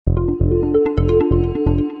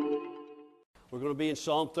going to be in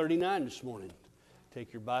Psalm 39 this morning.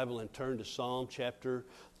 Take your Bible and turn to Psalm chapter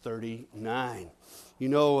 39. You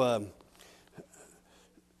know,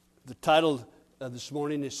 the title this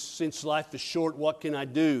morning is Since Life is Short, What Can I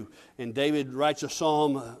Do? And David writes a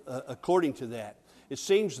psalm according to that. It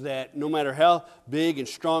seems that no matter how big and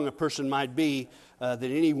strong a person might be, that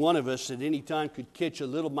any one of us at any time could catch a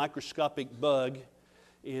little microscopic bug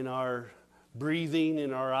in our breathing,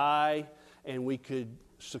 in our eye, and we could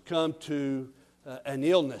succumb to an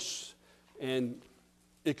illness, and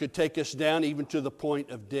it could take us down even to the point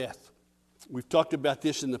of death. We've talked about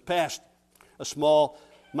this in the past. A small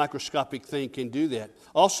microscopic thing can do that.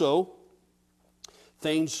 Also,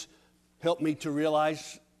 things help me to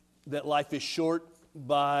realize that life is short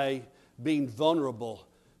by being vulnerable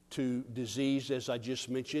to disease, as I just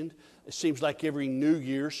mentioned. It seems like every new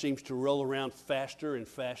year seems to roll around faster and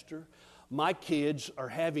faster. My kids are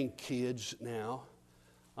having kids now.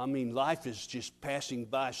 I mean, life is just passing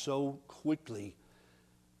by so quickly.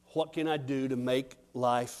 What can I do to make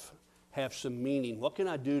life have some meaning? What can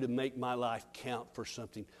I do to make my life count for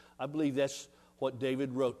something? I believe that's what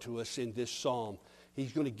David wrote to us in this psalm.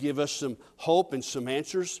 He's going to give us some hope and some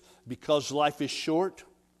answers. Because life is short,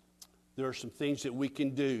 there are some things that we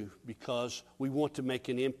can do because we want to make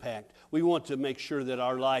an impact. We want to make sure that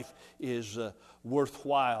our life is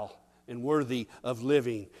worthwhile and worthy of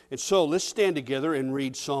living. And so let's stand together and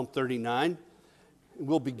read Psalm 39.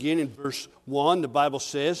 We'll begin in verse 1. The Bible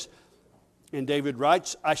says, and David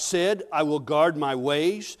writes, I said, I will guard my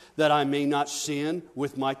ways that I may not sin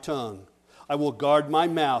with my tongue. I will guard my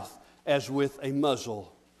mouth as with a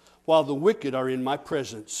muzzle, while the wicked are in my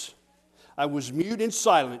presence. I was mute and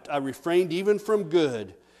silent. I refrained even from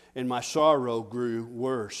good, and my sorrow grew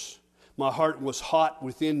worse. My heart was hot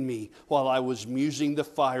within me while I was musing, the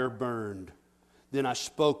fire burned. Then I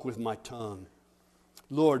spoke with my tongue.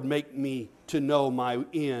 Lord, make me to know my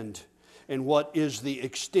end and what is the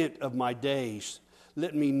extent of my days.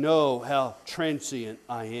 Let me know how transient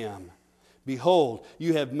I am. Behold,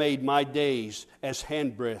 you have made my days as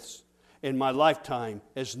handbreadths, and my lifetime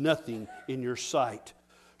as nothing in your sight.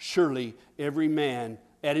 Surely every man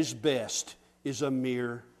at his best is a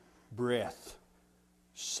mere breath.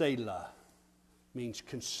 Selah means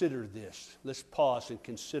consider this. Let's pause and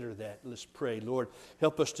consider that. Let's pray. Lord,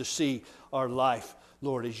 help us to see our life,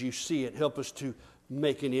 Lord, as you see it. Help us to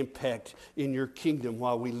make an impact in your kingdom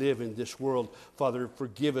while we live in this world. Father,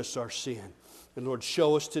 forgive us our sin. And Lord,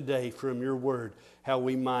 show us today from your word how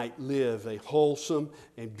we might live a wholesome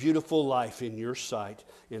and beautiful life in your sight.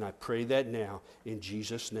 And I pray that now in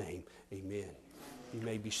Jesus' name. Amen. You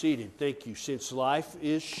may be seated. Thank you. Since life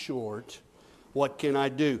is short, what can I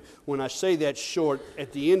do? When I say that short,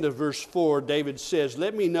 at the end of verse 4, David says,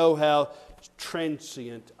 let me know how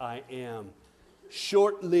transient I am.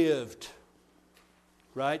 Short-lived,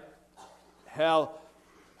 right? How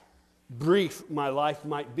brief my life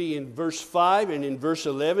might be. In verse 5 and in verse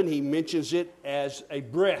 11, he mentions it as a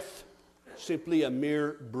breath, simply a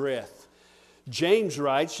mere breath. James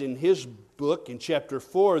writes in his book in chapter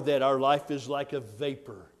 4 that our life is like a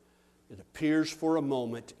vapor. It appears for a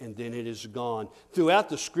moment and then it is gone. Throughout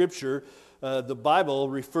the Scripture, the Bible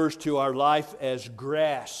refers to our life as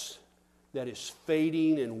grass that is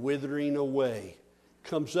fading and withering away.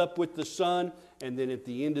 Comes up with the sun, and then at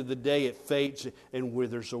the end of the day it fades and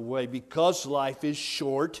withers away. Because life is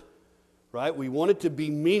short, right? We want it to be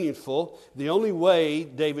meaningful. The only way,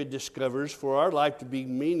 David discovers, for our life to be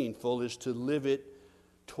meaningful is to live it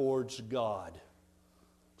towards God.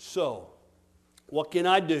 So, what can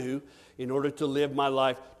I do in order to live my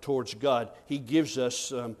life towards God? He gives us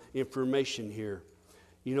some information here.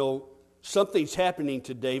 You know, something's happening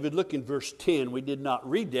to David. Look in verse 10. We did not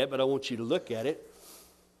read that, but I want you to look at it.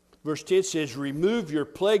 Verse 10 says, remove your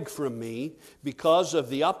plague from me. Because of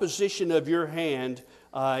the opposition of your hand,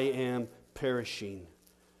 I am perishing.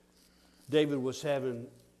 David was having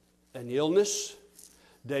an illness.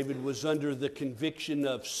 David was under the conviction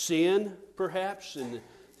of sin, perhaps, and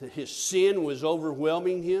his sin was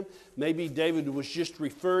overwhelming him. Maybe David was just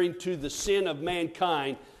referring to the sin of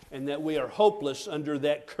mankind and that we are hopeless under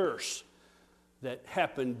that curse that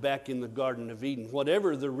happened back in the Garden of Eden.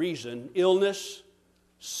 Whatever the reason, illness,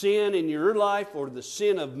 sin in your life, or the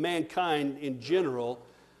sin of mankind in general,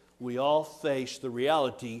 we all face the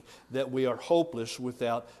reality that we are hopeless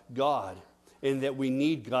without God and that we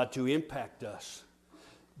need God to impact us.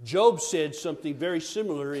 Job said something very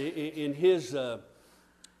similar in his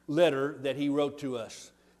letter that he wrote to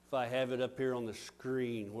us. If I have it up here on the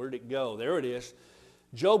screen, where'd it go? There it is.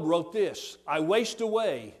 Job wrote this, I waste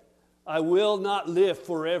away. I will not live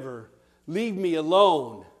forever. Leave me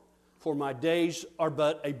alone, for my days are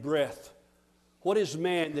but a breath. What is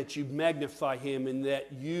man that you magnify him and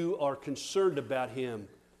that you are concerned about him,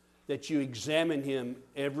 that you examine him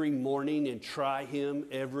every morning and try him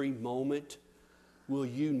every moment? Will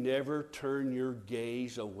you never turn your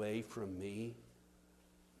gaze away from me?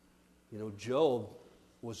 You know, Job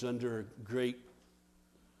was under great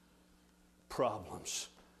problems,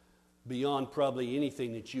 beyond probably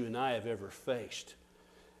anything that you and I have ever faced.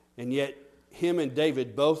 And yet, him and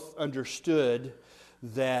David both understood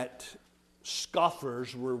that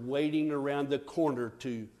scoffers were waiting around the corner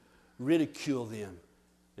to ridicule them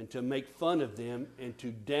and to make fun of them and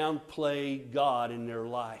to downplay God in their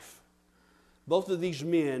life. Both of these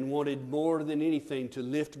men wanted more than anything to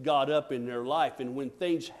lift God up in their life. And when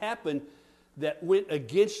things happened that went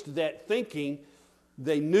against that thinking,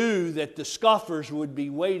 they knew that the scoffers would be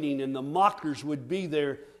waiting and the mockers would be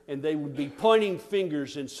there, and they would be pointing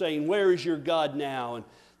fingers and saying, "Where is your God now?" and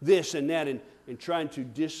this and that, and trying to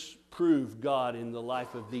disprove God in the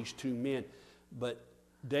life of these two men. But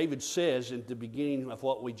David says at the beginning of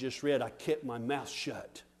what we just read, I kept my mouth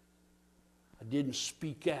shut. I didn't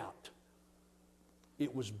speak out.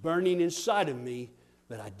 It was burning inside of me,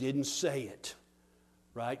 but I didn't say it.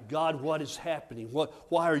 Right? God, what is happening?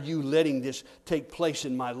 Why are you letting this take place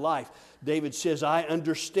in my life? David says, I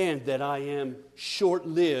understand that I am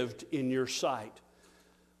short-lived in your sight.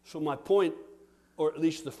 So my point, or at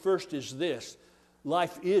least the first, is this.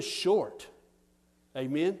 Life is short.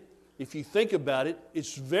 Amen? If you think about it,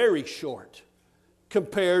 it's very short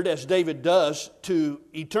compared, as David does, to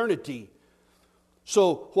eternity.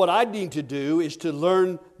 So what I need to do is to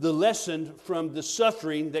learn the lesson from the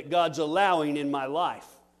suffering that God's allowing in my life.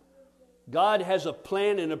 God has a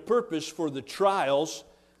plan and a purpose for the trials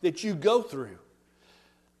that you go through.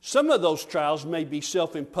 Some of those trials may be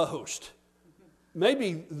self-imposed.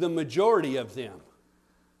 Maybe the majority of them.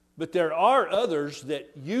 But there are others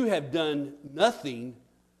that you have done nothing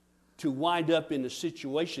to wind up in the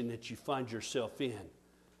situation that you find yourself in.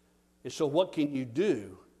 And so what can you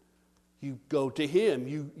do? You go to Him.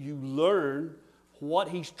 You learn what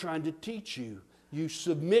He's trying to teach you. You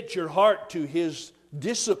submit your heart to His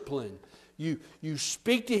discipline. You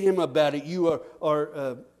speak to Him about it. You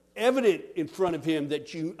are evident in front of Him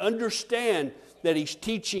that you understand that He's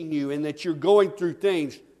teaching you and that you're going through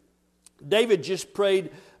things. David just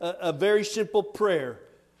prayed a very simple prayer,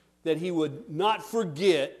 that he would not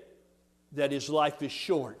forget that his life is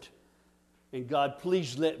short. And God,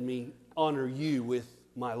 please let me honor you with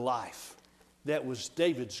my life. That was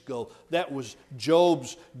David's goal. That was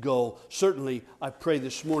Job's goal. Certainly, I pray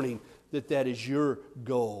this morning that that is your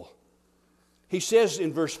goal. He says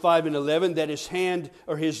in verse 5 and 11 that his hand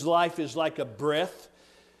or his life is like a breath,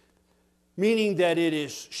 meaning that it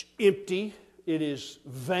is empty, it is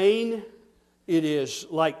vain, it is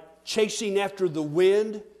like chasing after the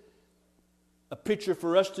wind. A picture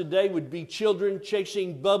for us today would be children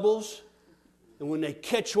chasing bubbles, and when they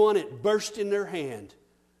catch one, it bursts in their hand.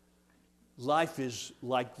 Life is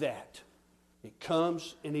like that. It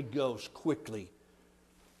comes and it goes quickly.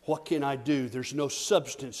 What can I do? There's no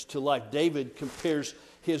substance to life. David compares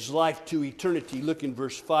his life to eternity. Look in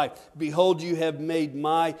verse 5. Behold, you have made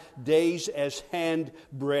my days as hand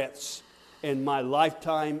breadths, and my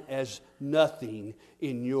lifetime as nothing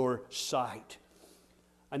in your sight.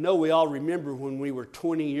 I know we all remember when we were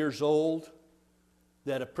 20 years old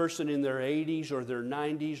that a person in their 80s or their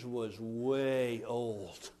 90s was way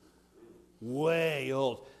old. Way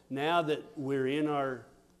old. Now that we're in our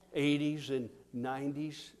 80s and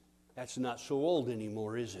 90s, that's not so old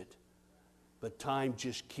anymore, is it? But time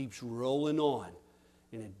just keeps rolling on,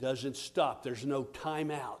 and it doesn't stop. There's no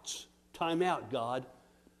timeouts. Time out, God.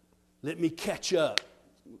 Let me catch up.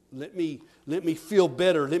 Let me feel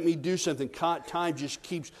better. Let me do something. Time just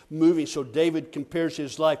keeps moving. So David compares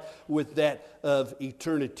his life with that of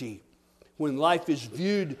eternity. When life is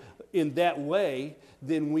viewed in that way,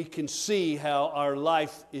 then we can see how our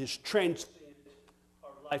life is transient.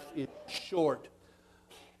 Our life is short.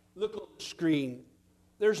 Look on the screen.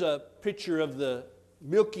 There's a picture of the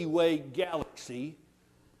Milky Way galaxy.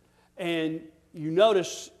 And you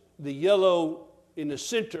notice the yellow in the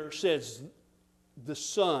center says the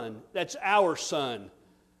sun. That's our sun.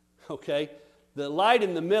 Okay? The light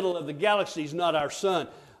in the middle of the galaxy is not our sun.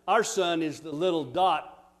 Our sun is the little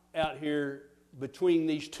dot out here between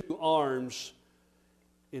these two arms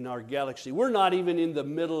in our galaxy. We're not even in the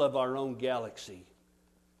middle of our own galaxy.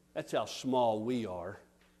 That's how small we are,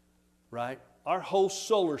 right? Our whole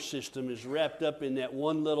solar system is wrapped up in that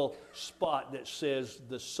one little spot that says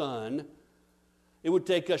the sun. It would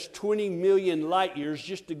take us 20 million light years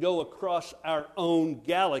just to go across our own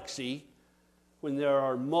galaxy. when there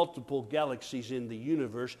are multiple galaxies in the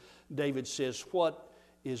universe, David says, what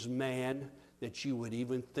is man that you would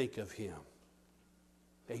even think of him?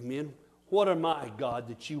 Amen. What am I, God,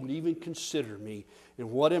 that you would even consider me?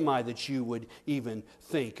 And what am I that you would even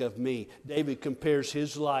think of me? David compares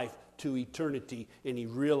his life to eternity, and he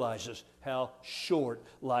realizes how short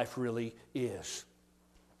life really is.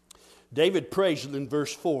 David prays in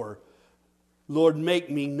verse 4, Lord, make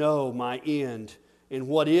me know my end and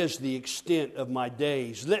what is the extent of my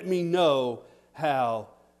days. Let me know how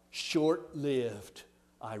short-lived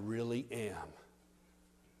I really am.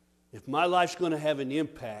 If my life's going to have an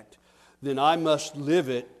impact, then I must live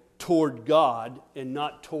it toward God and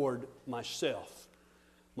not toward myself.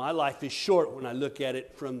 My life is short when I look at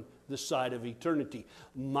it from the side of eternity.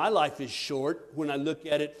 My life is short when I look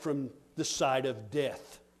at it from the side of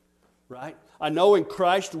death. Right? I know in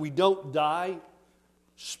Christ we don't die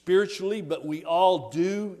spiritually, but we all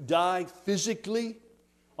do die physically.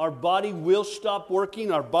 Our body will stop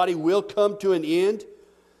working. Our body will come to an end.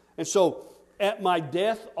 And so at my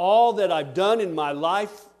death, all that I've done in my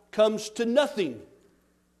life comes to nothing.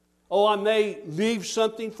 Oh, I may leave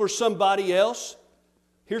something for somebody else.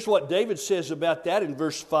 Here's what David says about that in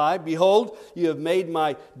verse 5. Behold, you have made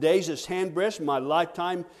my days as handbreadths, my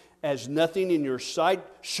lifetime as nothing in your sight.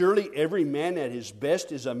 Surely every man at his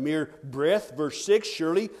best is a mere breath. Verse 6,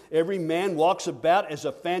 surely every man walks about as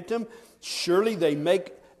a phantom. Surely they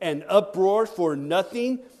make an uproar for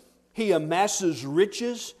nothing. He amasses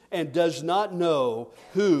riches and does not know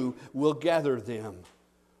who will gather them.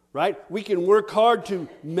 Right? We can work hard to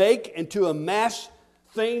make and to amass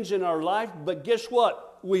things in our life, but guess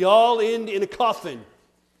what? We all end in a coffin.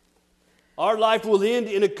 Our life will end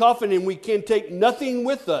in a coffin and we can take nothing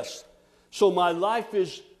with us. So my life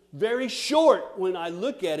is very short when I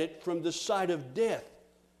look at it from the side of death.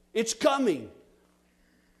 It's coming.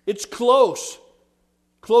 It's close.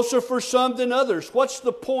 Closer for some than others. What's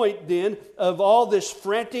the point then of all this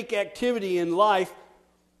frantic activity in life?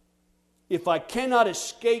 If I cannot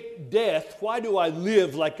escape death, why do I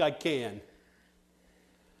live like I can?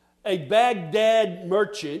 A Baghdad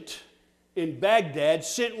merchant in Baghdad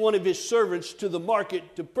sent one of his servants to the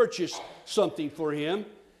market to purchase something for him.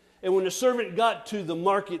 And when the servant got to the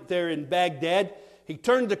market there in Baghdad, he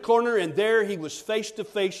turned the corner and there he was face to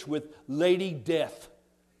face with Lady Death.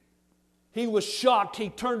 He was shocked. He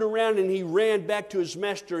turned around and he ran back to his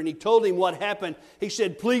master and he told him what happened. He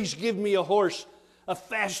said, please give me a horse, a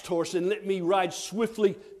fast horse, and let me ride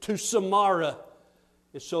swiftly to Samarra.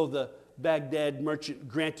 And so the Baghdad merchant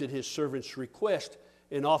granted his servant's request,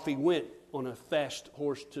 and off he went on a fast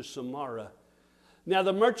horse to Samarra. Now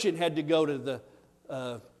the merchant had to go to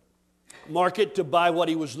the market to buy what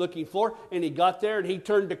he was looking for, and he got there and he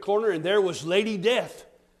turned the corner and there was Lady Death.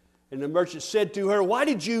 And the merchant said to her, why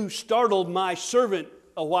did you startle my servant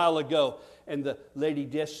a while ago? And the Lady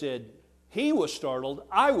Death said, he was startled,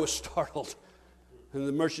 I was startled. And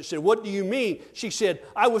the merchant said, what do you mean? She said,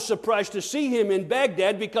 I was surprised to see him in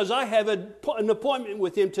Baghdad because I have an appointment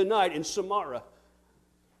with him tonight in Samarra.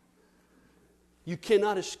 You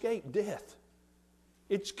cannot escape death.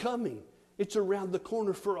 It's coming. It's around the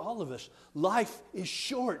corner for all of us. Life is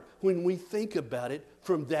short when we think about it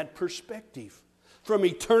from that perspective. From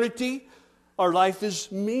eternity, our life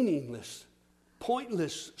is meaningless,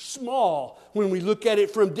 pointless, small. When we look at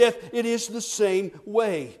it from death, it is the same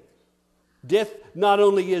way. Death not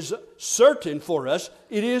only is certain for us,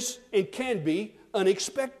 it is and can be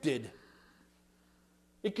unexpected.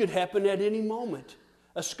 It could happen at any moment.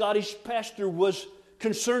 A Scottish pastor was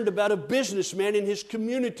concerned about a businessman in his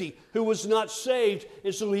community who was not saved,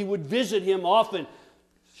 and so he would visit him often,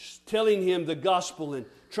 telling him the gospel and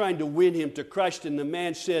trying to win him to Christ. And the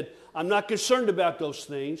man said, I'm not concerned about those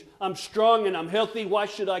things. I'm strong and I'm healthy. Why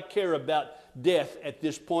should I care about death at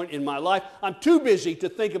this point in my life? I'm too busy to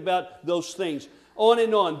think about those things. On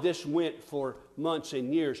and on this went for months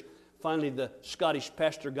and years. Finally, the Scottish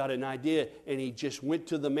pastor got an idea, and he just went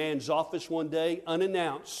to the man's office one day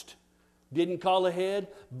unannounced. Didn't call ahead,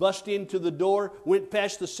 bust into the door, went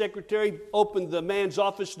past the secretary, opened the man's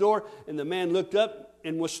office door, and the man looked up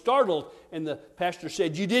and was startled. And the pastor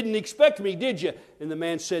said, you didn't expect me, did you? And the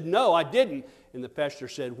man said, no, I didn't. And the pastor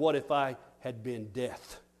said, what if I had been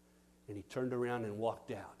death? And he turned around and walked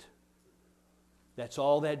out. That's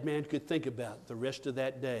all that man could think about the rest of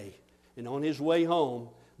that day. And on his way home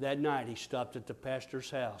that night, he stopped at the pastor's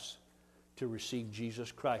house to receive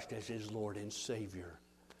Jesus Christ as his Lord and Savior.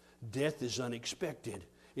 Death is unexpected.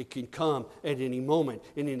 It can come at any moment,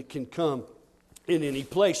 and it can come in any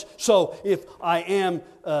place. So if I am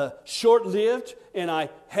short-lived and I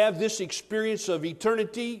have this experience of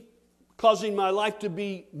eternity causing my life to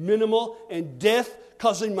be minimal, and death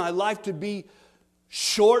causing my life to be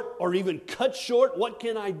short or even cut short? What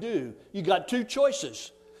can I do? You got two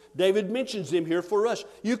choices. David mentions them here for us.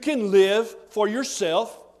 You can live for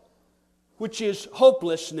yourself, which is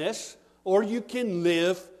hopelessness, or you can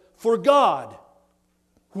live for God,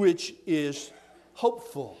 which is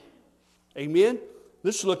hopeful. Amen?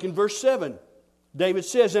 Let's look in verse 7. David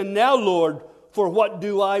says, "And now, Lord, for what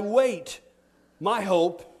do I wait? My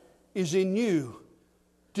hope is in you.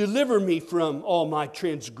 Deliver me from all my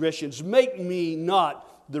transgressions. Make me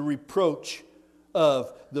not the reproach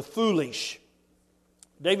of the foolish."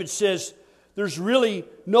 David says, there's really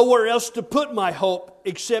nowhere else to put my hope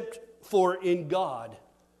except for in God.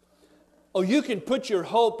 Oh, you can put your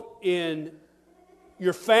hope in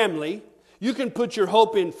your family. You can put your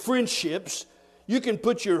hope in friendships. You can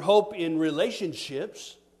put your hope in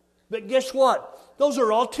relationships. But guess what? Those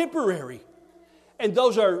are all temporary. And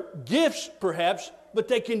those are gifts, perhaps, but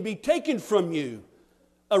they can be taken from you.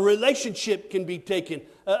 A relationship can be taken.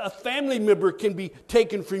 A family member can be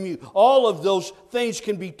taken from you. All of those things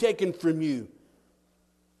can be taken from you.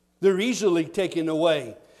 They're easily taken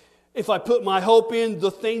away. If I put my hope in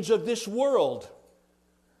the things of this world,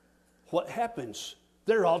 what happens?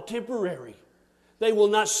 They're all temporary. They will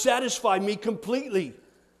not satisfy me completely.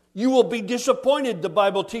 You will be disappointed, the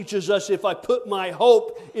Bible teaches us, if I put my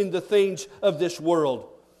hope in the things of this world.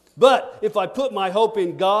 But if I put my hope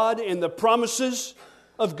in God and the promises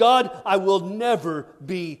of God, I will never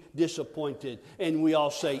be disappointed. And we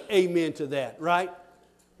all say amen to that, right?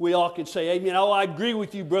 We all can say amen. Oh, I agree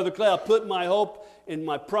with you, Brother Clay. I put my hope in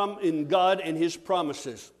in God and His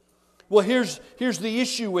promises. Well, here's the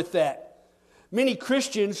issue with that. Many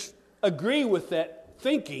Christians agree with that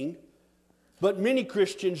thinking, but many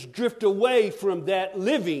Christians drift away from that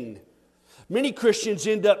living. Many Christians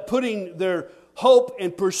end up putting their hope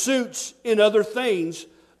and pursuits in other things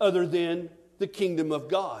other than the kingdom of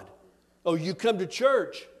God. Oh, you come to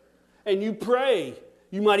church and you pray.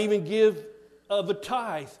 You might even give of a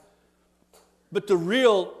tithe. But the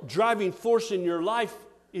real driving force in your life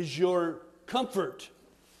is your comfort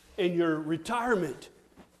and your retirement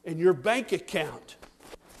and your bank account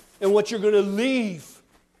and what you're going to leave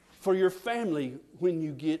for your family when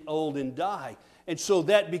you get old and die. And so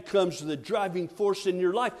that becomes the driving force in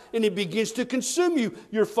your life. And it begins to consume you,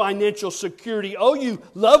 your financial security. Oh, you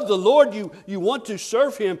love the Lord. You want to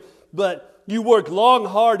serve Him. But you work long,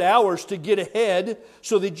 hard hours to get ahead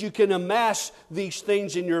so that you can amass these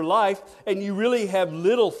things in your life. And you really have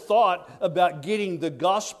little thought about getting the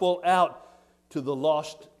gospel out to the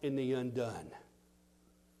lost and the undone.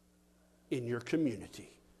 In your community,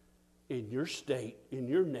 in your state, in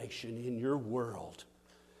your nation, in your world.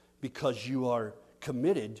 Because you are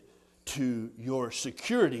committed to your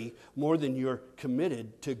security more than you're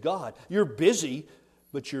committed to God. You're busy,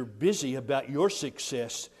 but you're busy about your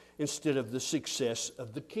success instead of the success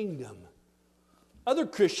of the kingdom. Other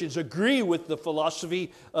Christians agree with the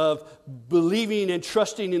philosophy of believing and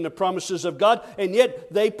trusting in the promises of God, and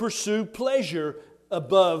yet they pursue pleasure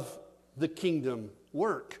above the kingdom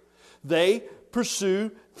work. They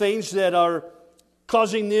pursue things that are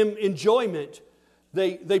causing them enjoyment.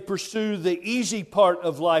 They pursue the easy part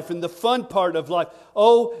of life and the fun part of life.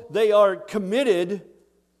 Oh, they are committed,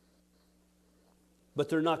 but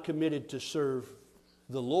they're not committed to serve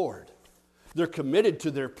the Lord. They're committed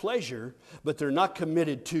to their pleasure, but they're not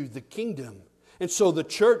committed to the kingdom. And so the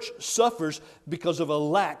church suffers because of a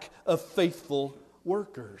lack of faithful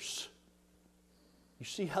workers. You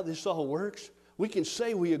see how this all works? We can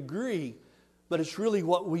say we agree, but it's really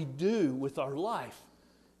what we do with our life.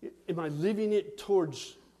 Am I living it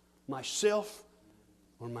towards myself,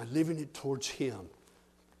 or am I living it towards Him?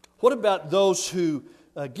 What about those who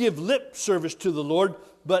give lip service to the Lord,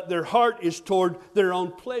 but their heart is toward their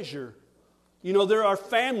own pleasure? You know, there are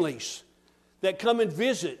families that come and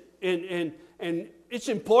visit, and it's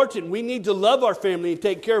important. We need to love our family and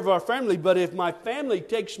take care of our family, but if my family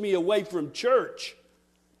takes me away from church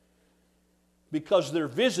because they're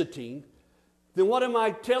visiting, then what am I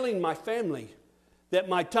telling my family? That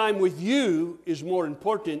my time with you is more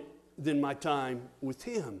important than my time with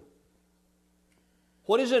Him.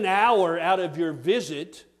 What is an hour out of your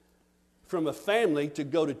visit from a family to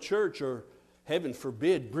go to church, or heaven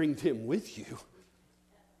forbid, bring them with you?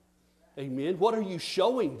 Amen. What are you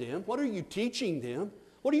showing them? What are you teaching them?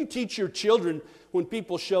 What do you teach your children when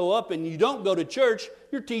people show up and you don't go to church?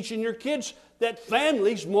 You're teaching your kids that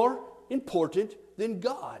family's more important than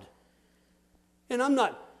God. And I'm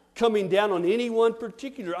not coming down on anyone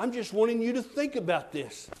particular. I'm just wanting you to think about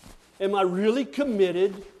this. Am I really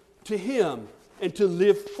committed to Him and to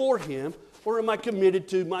live for Him, Or am I committed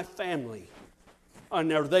to my family? And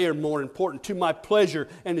they are more important. To my pleasure,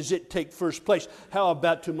 and does it take first place? How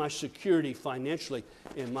about to my security financially?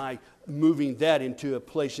 Am I moving that into a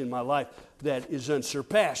place in my life that is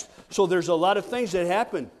unsurpassed? So there's a lot of things that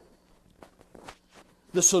happen.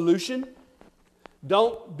 The solution: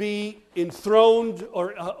 don't be enthroned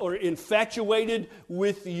or infatuated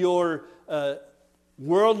with your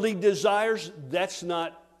worldly desires. That's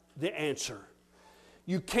not the answer.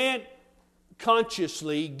 You can't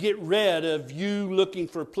consciously get rid of you looking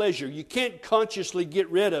for pleasure. You can't consciously get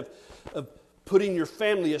rid of putting your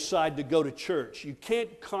family aside to go to church. You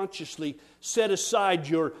can't consciously set aside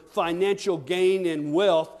your financial gain and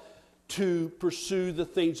wealth to pursue the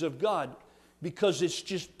things of God, because it's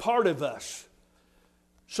just part of us.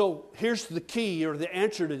 So here's the key, or the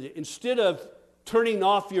answer to it. Instead of turning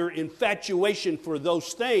off your infatuation for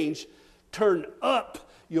those things, turn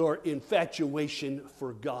up your infatuation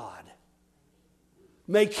for God.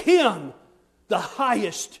 Make Him the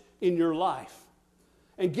highest in your life.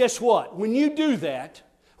 And guess what? When you do that,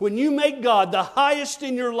 when you make God the highest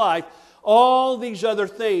in your life, all these other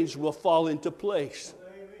things will fall into place.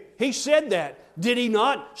 He said that, did He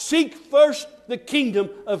not? Seek first the kingdom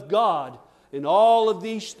of God, and all of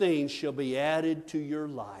these things shall be added to your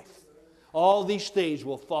life. All these things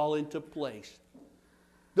will fall into place.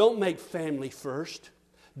 Don't make family first.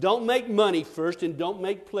 Don't make money first, and don't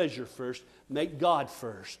make pleasure first. Make God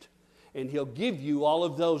first. And He'll give you all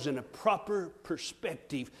of those in a proper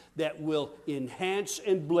perspective that will enhance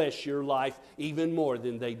and bless your life even more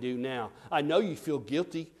than they do now. I know you feel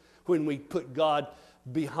guilty when we put God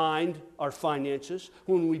behind our finances,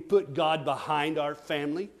 when we put God behind our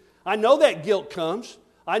family. I know that guilt comes.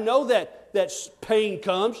 I know that pain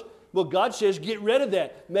comes. Well, God says, get rid of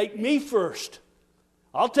that. Make me first.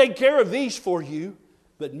 I'll take care of these for you,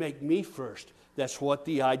 but make me first. That's what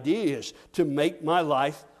the idea is, to make my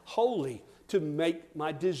life holy, to make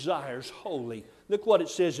my desires holy. Look what it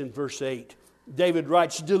says in verse 8. David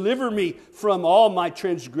writes, deliver me from all my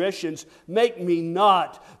transgressions. Make me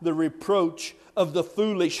not the reproach of the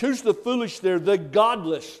foolish. Who's the foolish there? The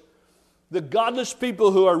godless. The godless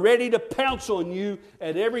people who are ready to pounce on you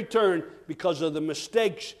at every turn because of the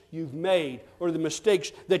mistakes you've made or the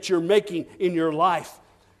mistakes that you're making in your life.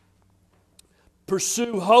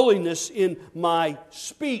 Pursue holiness in my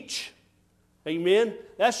speech. Amen?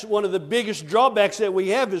 That's one of the biggest drawbacks that we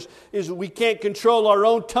have is we can't control our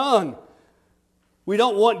own tongue. We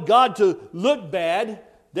don't want God to look bad.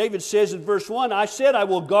 David says in verse 1, I said I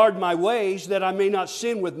will guard my ways that I may not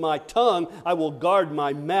sin with my tongue. I will guard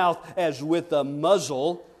my mouth as with a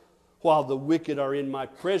muzzle while the wicked are in my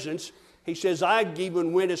presence. He says, I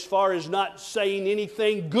even went as far as not saying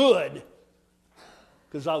anything good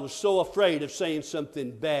because I was so afraid of saying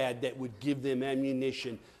something bad that would give them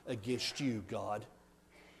ammunition against you, God.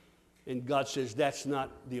 And God says, that's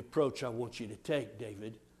not the approach I want you to take,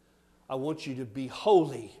 David. I want you to be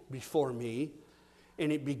holy before me.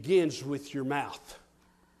 And it begins with your mouth.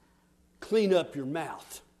 Clean up your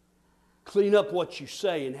mouth. Clean up what you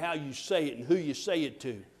say and how you say it and who you say it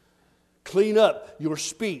to. Clean up your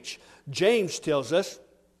speech. James tells us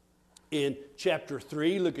in chapter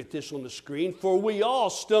 3, look at this on the screen, for we all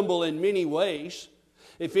stumble in many ways.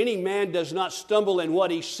 If any man does not stumble in what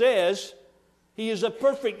he says, he is a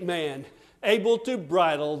perfect man, able to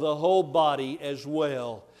bridle the whole body as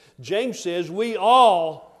well. James says we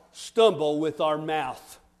all stumble with our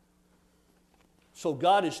mouth. So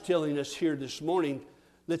God is telling us here this morning,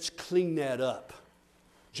 let's clean that up.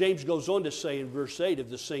 James goes on to say in verse 8 of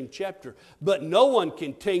the same chapter, but no one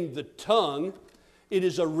can tame the tongue. It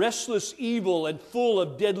is a restless evil and full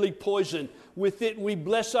of deadly poison. With it we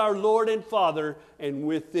bless our Lord and Father, and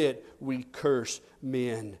with it we curse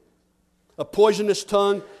men. A poisonous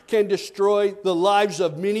tongue can destroy the lives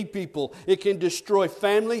of many people. It can destroy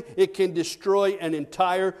family. It can destroy an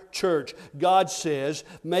entire church. God says,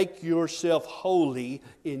 make yourself holy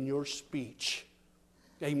in your speech.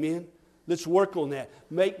 Amen? Let's work on that.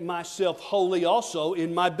 Make myself holy also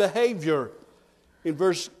in my behavior. In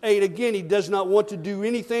verse 8 again, he does not want to do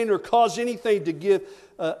anything or cause anything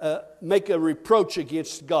to make a reproach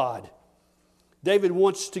against God. David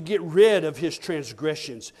wants to get rid of his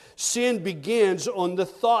transgressions. Sin begins on the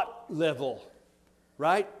thought level,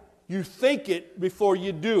 right? You think it before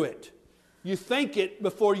you do it. You think it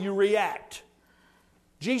before you react.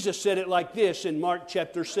 Jesus said it like this in Mark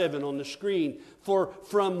chapter 7 on the screen. For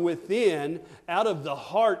from within, out of the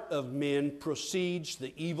heart of men proceeds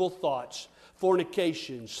the evil thoughts,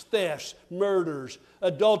 fornications, thefts, murders,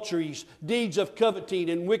 adulteries, deeds of coveting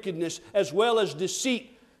and wickedness, as well as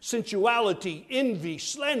deceit, sensuality, envy,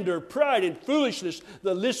 slander, pride, and foolishness.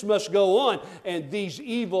 The list must go on. And these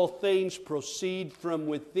evil things proceed from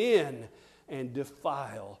within and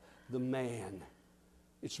defile the man.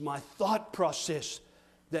 It's my thought process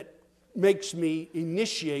that makes me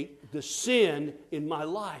initiate the sin in my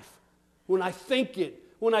life. When I think it,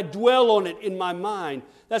 when I dwell on it in my mind.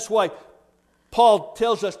 That's why Paul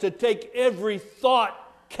tells us to take every thought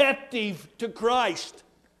captive to Christ.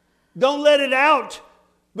 Don't let it out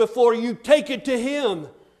before you take it to Him.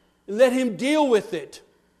 Let Him deal with it.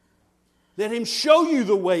 Let Him show you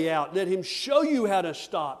the way out. Let Him show you how to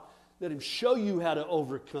stop. Let Him show you how to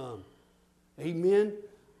overcome. Amen?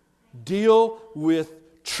 Deal with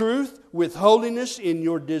truth, with holiness in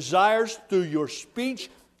your desires through your speech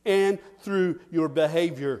and through your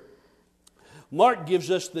behavior. Mark gives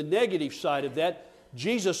us the negative side of that.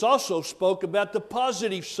 Jesus also spoke about the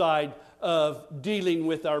positive side of dealing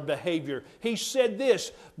with our behavior. He said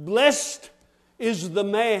this, "Blessed is the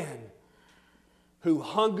man who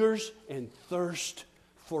hungers and thirsts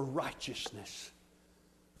for righteousness,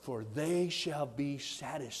 for they shall be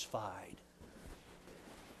satisfied."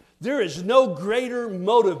 There is no greater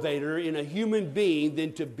motivator in a human being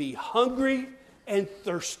than to be hungry and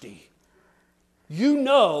thirsty. You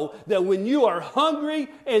know that when you are hungry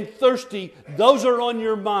and thirsty, those are on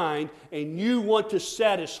your mind, and you want to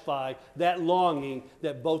satisfy that longing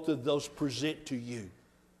that both of those present to you.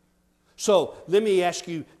 So, let me ask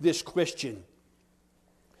you this question.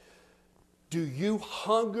 Do you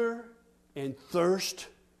hunger and thirst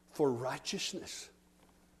for righteousness?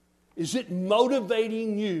 Is it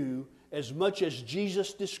motivating you as much as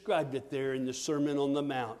Jesus described it there in the Sermon on the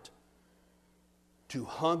Mount? To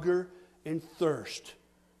hunger and thirst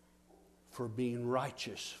for being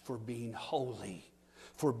righteous, for being holy,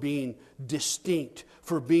 for being distinct,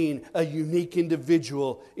 for being a unique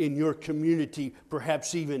individual in your community,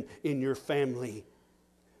 perhaps even in your family.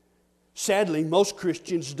 Sadly, most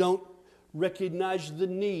Christians don't recognize the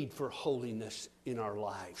need for holiness in our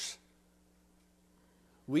lives.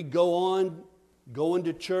 We go on going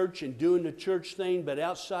to church and doing the church thing, but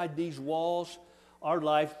outside these walls, our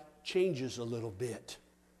life changes a little bit.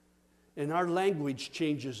 And our language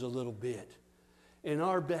changes a little bit. And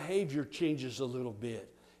our behavior changes a little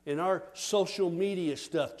bit. And our social media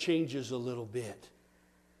stuff changes a little bit.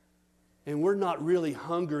 And we're not really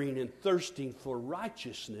hungering and thirsting for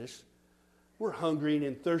righteousness. We're hungering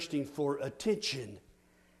and thirsting for attention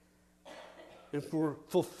and for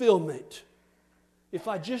fulfillment. If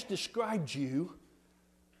I just described you,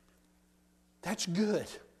 that's good,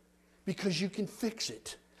 because you can fix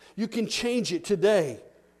it. You can change it today.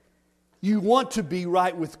 You want to be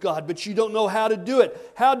right with God, but you don't know how to do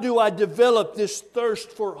it. How do I develop this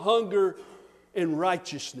thirst for hunger and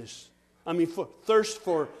righteousness? For thirst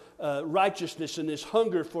for righteousness and this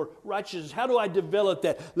hunger for righteousness. How do I develop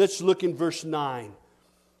that? Let's look in verse 9.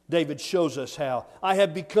 David shows us how. "I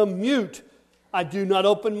have become mute. I do not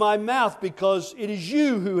open my mouth, because it is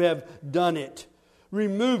you who have done it.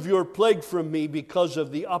 Remove your plague from me, because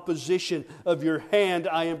of the opposition of your hand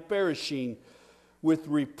I am perishing. With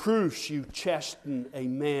reproofs you chasten a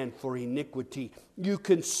man for iniquity. You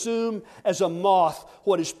consume as a moth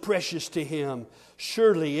what is precious to him.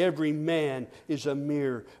 Surely every man is a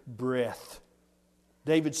mere breath."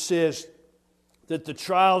 David says that the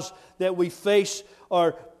trials that we face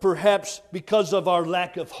are perhaps because of our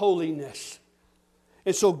lack of holiness.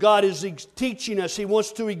 And so God is teaching us. He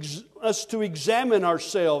wants us to examine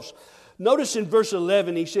ourselves. Notice in verse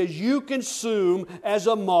 11, he says, "You consume as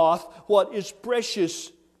a moth what is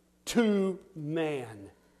precious to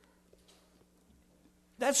man."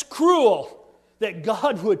 That's cruel that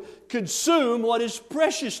God would consume what is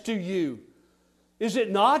precious to you. Is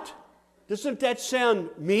it not? Doesn't that sound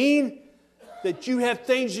mean? That you have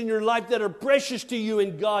things in your life that are precious to you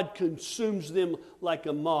and God consumes them like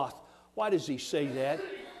a moth. Why does he say that?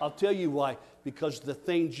 I'll tell you why. Because the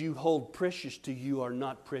things you hold precious to you are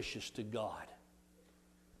not precious to God.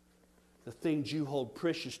 The things you hold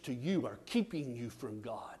precious to you are keeping you from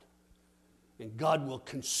God. And God will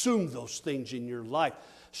consume those things in your life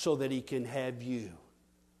so that He can have you.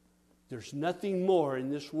 There's nothing more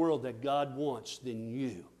in this world that God wants than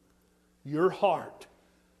you. Your heart.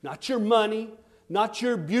 Not your money, not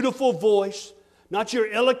your beautiful voice, not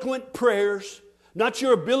your eloquent prayers, not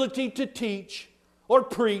your ability to teach or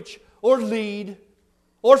preach or lead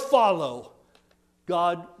or follow.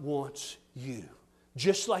 God wants you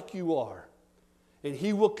just like you are. And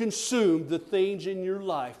He will consume the things in your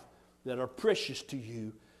life that are precious to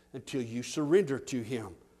you until you surrender to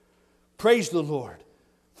Him. Praise the Lord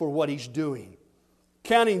for what He's doing.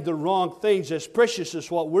 Counting the wrong things as precious as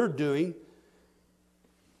what we're doing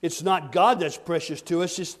It's not God that's precious to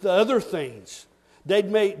us, it's the other things.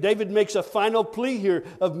 David makes a final plea here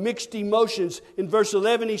of mixed emotions. In verse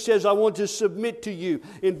 11 he says, I want to submit to you.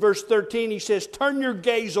 In verse 13 he says, turn your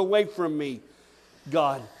gaze away from me,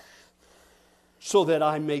 God, so that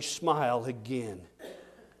I may smile again.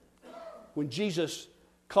 When Jesus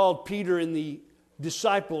called Peter and the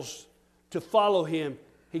disciples to follow him,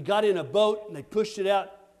 he got in a boat and they pushed it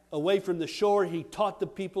out away from the shore. He taught the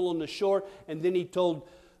people on the shore, and then he told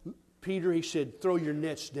Peter, he said, throw your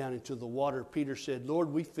nets down into the water. Peter said,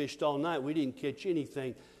 Lord, we fished all night. We didn't catch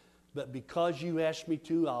anything. But because you asked me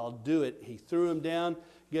to, I'll do it. He threw them down.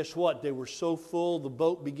 Guess what? They were so full, the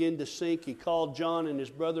boat began to sink. He called John and his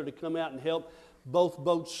brother to come out and help. Both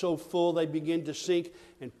boats so full, they begin to sink.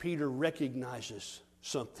 And Peter recognizes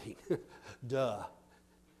something. Duh.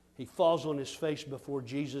 He falls on his face before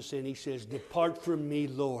Jesus and he says, depart from me,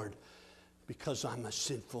 Lord, because I'm a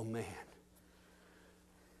sinful man.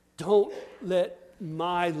 Don't let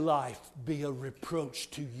my life be a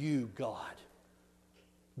reproach to you, God.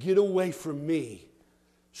 Get away from me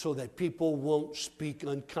so that people won't speak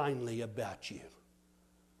unkindly about you.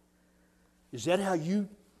 Is that how you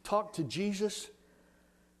talk to Jesus?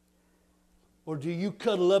 Or do you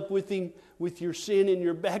cuddle up with him with your sin in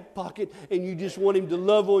your back pocket and you just want him to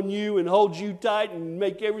love on you and hold you tight and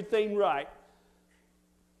make everything right?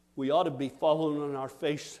 We ought to be falling on our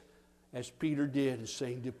face as Peter did and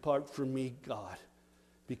saying, depart from me, God,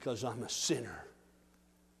 because I'm a sinner.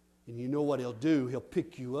 And you know what he'll do? He'll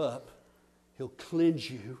pick you up. He'll cleanse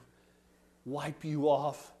you, wipe you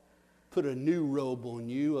off, put a new robe on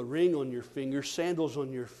you, a ring on your finger, sandals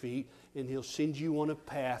on your feet, and he'll send you on a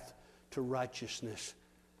path to righteousness.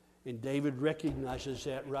 And David recognizes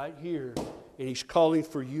that right here. And he's calling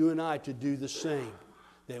for you and I to do the same.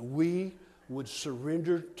 That we would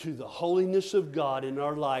surrender to the holiness of God in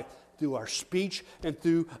our life through our speech and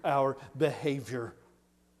through our behavior.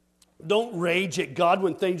 Don't rage at God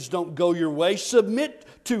when things don't go your way. Submit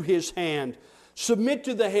to His hand. Submit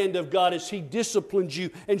to the hand of God as He disciplines you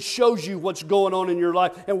and shows you what's going on in your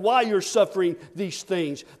life and why you're suffering these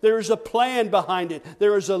things. There is a plan behind it.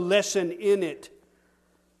 There is a lesson in it.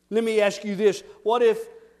 Let me ask you this. What if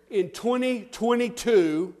in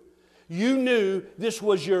 2022 you knew this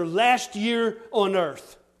was your last year on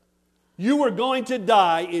earth? You were going to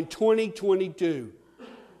die in 2022.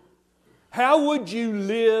 How would you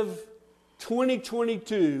live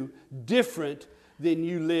 2022 different than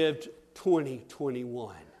you lived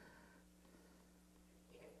 2021?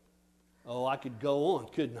 Oh, I could go on,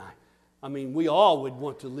 couldn't I? I mean, we all would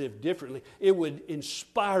want to live differently. It would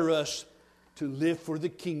inspire us to live for the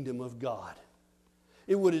kingdom of God.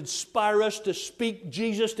 It would inspire us to speak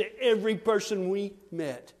Jesus to every person we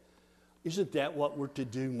met. Isn't that what we're to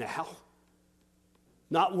do now?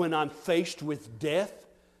 Not when I'm faced with death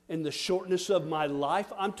and the shortness of my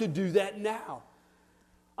life. I'm to do that now.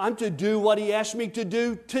 I'm to do what He asked me to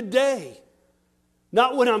do today.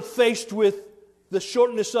 Not when I'm faced with the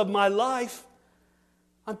shortness of my life.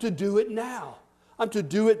 I'm to do it now. I'm to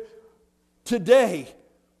do it today.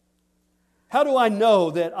 How do I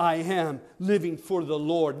know that I am living for the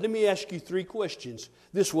Lord? Let me ask you 3 questions.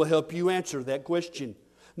 This will help you answer that question.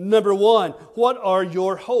 Number 1, what are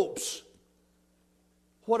your hopes?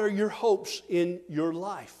 What are your hopes in your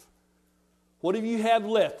life? What do you have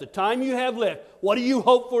left? The time you have left, what do you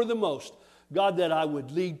hope for the most? God, that I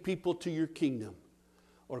would lead people to your kingdom.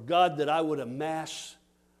 Or God, that I would amass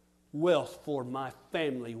wealth for my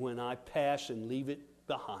family when I pass and leave it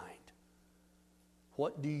behind.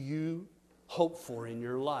 What do you hope for in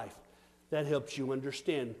your life? That helps you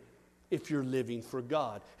understand if you're living for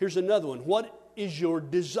God. Here's another one. What is your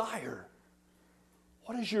desire?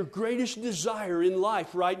 What is your greatest desire in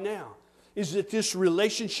life right now? Is it this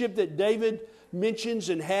relationship that David mentions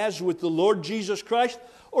and has with the Lord Jesus Christ?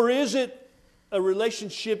 Or is it a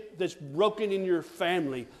relationship that's broken in your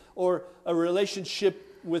family? Or a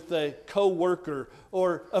relationship with a co-worker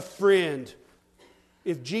or a friend?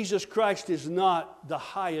 If Jesus Christ is not the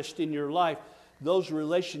highest in your life, those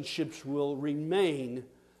relationships will remain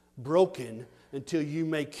broken until you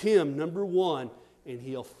make Him number 1, and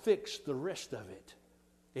He'll fix the rest of it.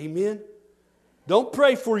 Amen? Don't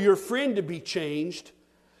pray for your friend to be changed.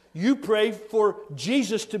 You pray for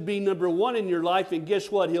Jesus to be number 1 in your life, and guess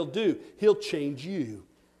what He'll do? He'll change you.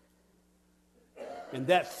 And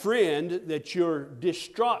that friend that you're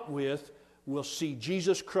distraught with will see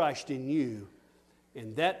Jesus Christ in you,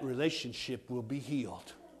 and that relationship will be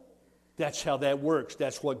healed. That's how that works.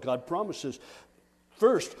 That's what God promises.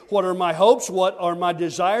 First, what are my hopes? What are my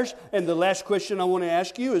desires? And the last question I want to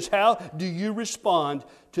ask you is, how do you respond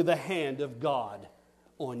to the hand of God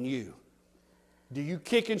on you? Do you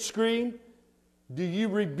kick and scream? Do you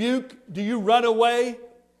rebuke? Do you run away?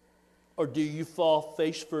 Or do you fall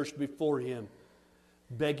face first before Him,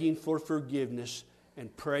 begging for forgiveness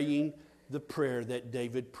and praying the prayer that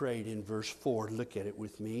David prayed in verse 4? Look at it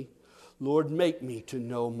with me. Lord, make me to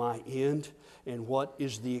know my end and what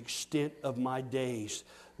is the extent of my days.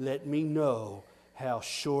 Let me know how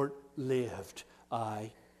short-lived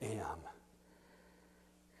I am.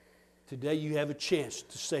 Today you have a chance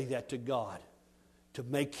to say that to God, to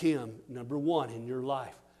make Him number one in your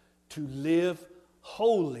life, to live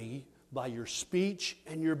holy by your speech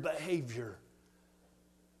and your behavior.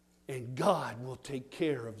 And God will take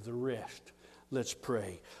care of the rest. Let's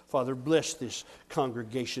pray. Father, bless this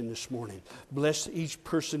congregation this morning. Bless each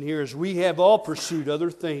person here as we have all pursued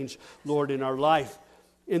other things, Lord, in our life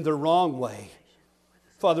in the wrong way.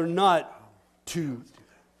 Father, not to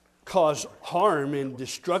cause harm and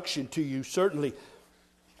destruction to you, certainly,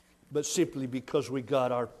 but simply because we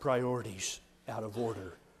got our priorities out of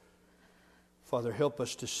order. Father, help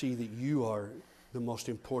us to see that you are the most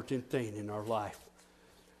important thing in our life.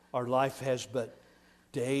 Our life has but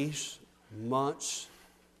days, months,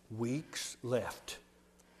 weeks left.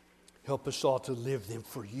 Help us all to live them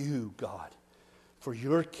for you, God, for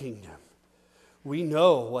your kingdom. We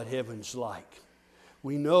know what heaven's like.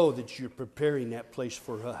 We know that you're preparing that place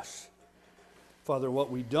for us. Father, what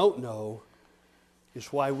we don't know is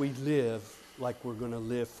why we live like we're going to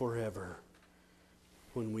live forever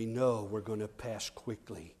when we know we're going to pass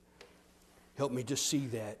quickly. Help me to see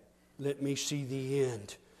that. Let me see the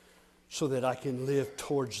end so that I can live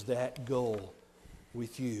towards that goal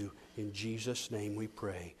with you. In Jesus' name we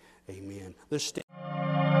pray. Amen. Let's stand.